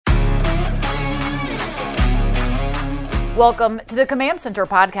Welcome to the Command Center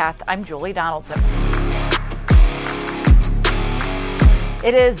podcast. I'm Julie Donaldson.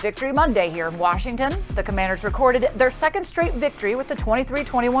 It is Victory Monday here in Washington. The Commanders recorded their second straight victory with the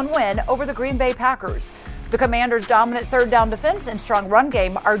 23-21 win over the Green Bay Packers. The Commanders' dominant third down defense and strong run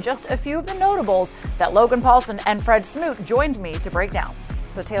game are just a few of the notables that Logan Paulson and Fred Smoot joined me to break down.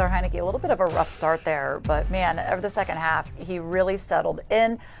 So Taylor Heinicke, a little bit of a rough start there, but man, over the second half, he really settled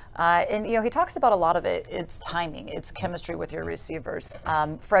in. And, he talks about a lot of it. It's timing. It's chemistry with your receivers.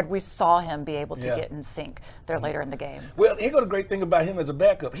 Fred, we saw him be able to get in sync there later in the game. Well, here's the great thing about him as a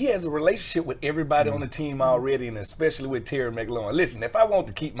backup. He has a relationship with everybody on the team already, and especially with Terry McLaurin. Listen, if I want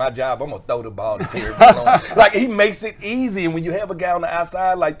to keep my job, I'm going to throw the ball to Terry McLaurin. Like, he makes it easy. And when you have a guy on the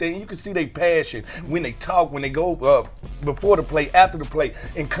outside like that, you can see their passion when they talk, when they go before the play, after the play,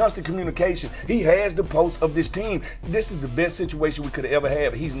 in constant communication. He has the pulse of this team. This is the best situation we could ever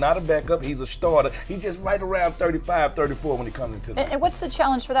have. He's not a backup. He's a starter. He's just right around 35, 34 when he comes into the And what's the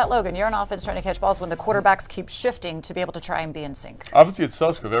challenge for that, Logan? You're on offense trying to catch balls when the quarterbacks keep shifting to be able to try and be in sync. Obviously, it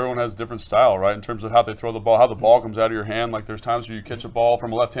sucks because everyone has a different style, right, in terms of how they throw the ball, how the ball comes out of your hand. Like, there's times where you catch a ball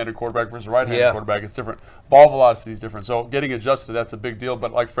from a left-handed quarterback versus a right-handed quarterback. It's different. Ball velocity is different. So getting adjusted, that's a big deal.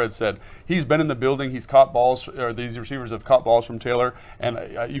 But like Fred said, he's been in the building. He's caught balls, or these receivers have caught balls from Taylor. And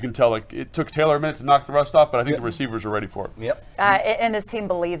you can tell, like, it took Taylor a minute to knock the rust off, but I think the receivers are ready for it. Yep. And his team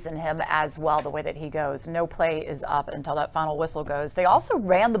believes in him as well, the way that he goes. No play is up until that final whistle goes. They also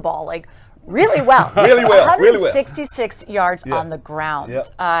ran the ball, like, really well. Really well. 166 yards on the ground. Yep.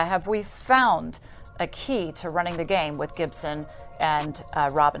 Have we found a key to running the game with Gibson and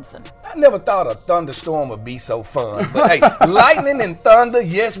Robinson? I never thought a thunderstorm would be so fun. But, hey, lightning and thunder,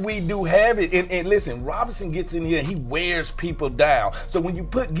 yes, we do have it. And listen, Robinson gets in here and he wears people down. So when you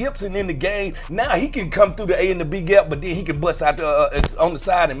put Gibson in the game, now he can come through the A and the B gap, but then he can bust out on the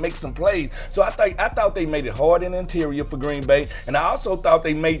side and make some plays. So I thought they made it hard in the interior for Green Bay. And I also thought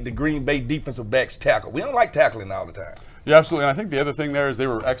they made the Green Bay defensive backs tackle. We don't like tackling all the time. Yeah, absolutely. And I think the other thing there is they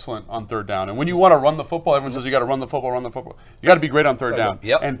were excellent on third down. And when you want to run the football, everyone says you got to run the football, run the football. You got to be great on third down.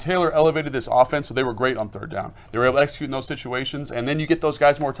 Yep. And Taylor elevated this offense, so they were great on third down. They were able to execute in those situations, and then you get those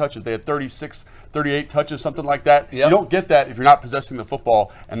guys more touches. They had 36, 38 touches, something like that. Yep. You don't get that if you're not possessing the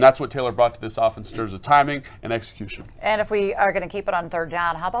football, and that's what Taylor brought to this offense in terms of timing and execution. And if we are going to keep it on third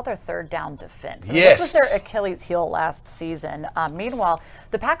down, how about their third down defense? I mean, Yes. This was their Achilles heel last season. Meanwhile,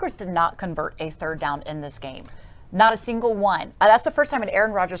 the Packers did not convert a third down in this game. Not a single one. That's the first time in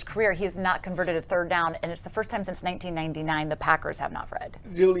Aaron Rodgers' career he has not converted a third down, and it's the first time since 1999 the Packers have not, Fred.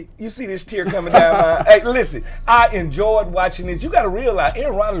 Julie, you see this tear coming down. Hey, listen, I enjoyed watching this. You got to realize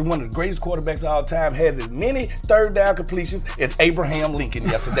Aaron Rodgers is one of the greatest quarterbacks of all time, has as many third down completions as Abraham Lincoln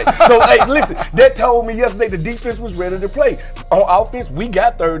yesterday. So, hey, listen, that told me yesterday the defense was ready to play. On offense, we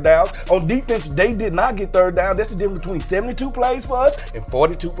got third downs. On defense, they did not get third down. That's the difference between 72 plays for us and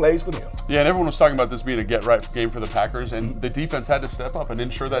 42 plays for them. Yeah, and everyone was talking about this being a get-right game for the Packers, and the defense had to step up and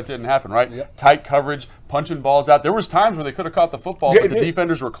ensure that didn't happen, right? Yep. Tight coverage, punching balls out. There was times where they could have caught the football, but the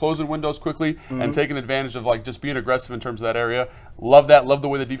defenders were closing windows quickly and taking advantage of, like, just being aggressive in terms of that area. Love that. Love the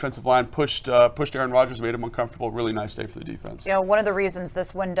way the defensive line pushed Aaron Rodgers, made him uncomfortable. Really nice day for the defense. One of the reasons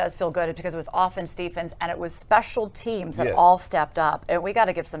this win does feel good is because it was offense, defense, and it was special teams that all stepped up. And we got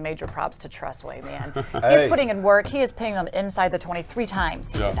to give some major props to Tressway, man. He's putting in work. He is putting them inside the 23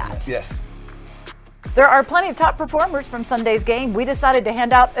 times he did that. Yes. There are plenty of top performers from Sunday's game. We decided to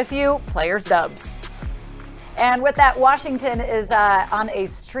hand out a few players' dubs. And with that, Washington is on a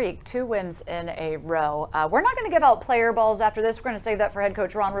streak, 2 wins in a row. We're not going to give out player balls after this. We're going to save that for head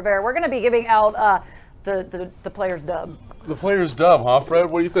coach Ron Rivera. We're going to be giving out the players' dub. The players' dub, huh, Fred?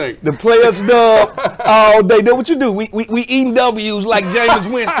 What do you think? The players' dub all day. That's what you do. We eating W's like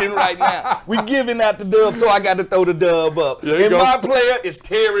Jameis Winston right now. We giving out the dub, so I got to throw the dub up. And my player is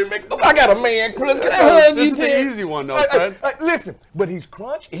Terry McLaurin. I got a man crush. Can I hug you, This is the easy one, though, Fred. Listen, but he's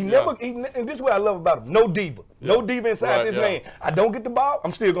crunch. He never. And this is what I love about him. No diva. No diva inside this man. I don't get the ball,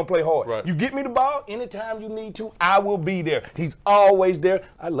 I'm still gonna play hard. Right. You get me the ball anytime you need to, I will be there. He's always there.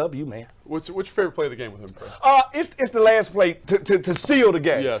 I love you, man. What's your favorite play of the game with him, Fred? It's the last play to seal the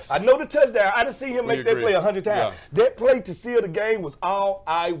game. Yes. I know the touchdown. I didn't see him make that play 100 times. Yeah. That play to seal the game was all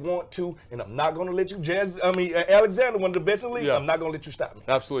I want to, and I'm not going to let you, Alexander, one of the best in the league. I'm not going to let you stop me.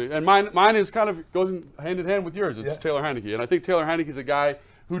 Absolutely. And mine is kind of goes hand in hand with yours. It's Taylor Heinicke. And I think Taylor Heinicke is a guy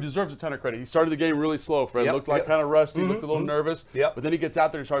who deserves a ton of credit. He started the game really slow, Fred. Looked like kind of rusty, looked a little nervous. But then he gets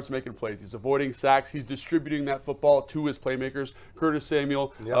out there and starts making plays. He's avoiding sacks. He's distributing that football to his playmakers, Curtis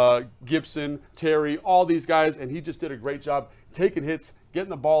Samuel, Gibson, Terry, all these guys. And he just did a great job taking hits, getting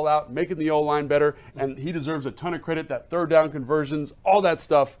the ball out, making the O-line better. And he deserves a ton of credit. That third down conversions, all that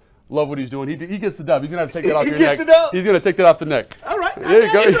stuff. Love what he's doing. He gets the dub. He's going to take that off your gets neck. the dub? He's going to take that off the neck. All right. There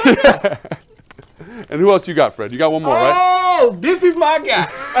you go. And who else you got, Fred? You got one more, right? Oh, this is my guy.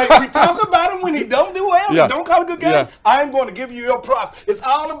 Hey, we talk about him when he don't do well. Yeah. He don't call a good game. Yeah. I'm going to give you your props. It's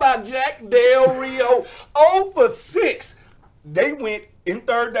all about Jack Del Rio. 0 for 6. They went in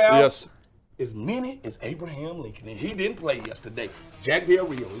third down. Yes. As many as Abraham Lincoln, and he didn't play yesterday. Jack Del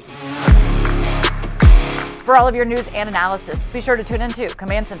Rio is the For all of your news and analysis, be sure to tune into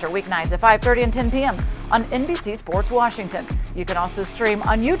Command Center weeknights at 5:30 and 10 p.m. on NBC Sports Washington. You can also stream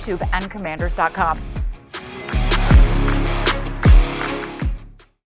on YouTube and Commanders.com.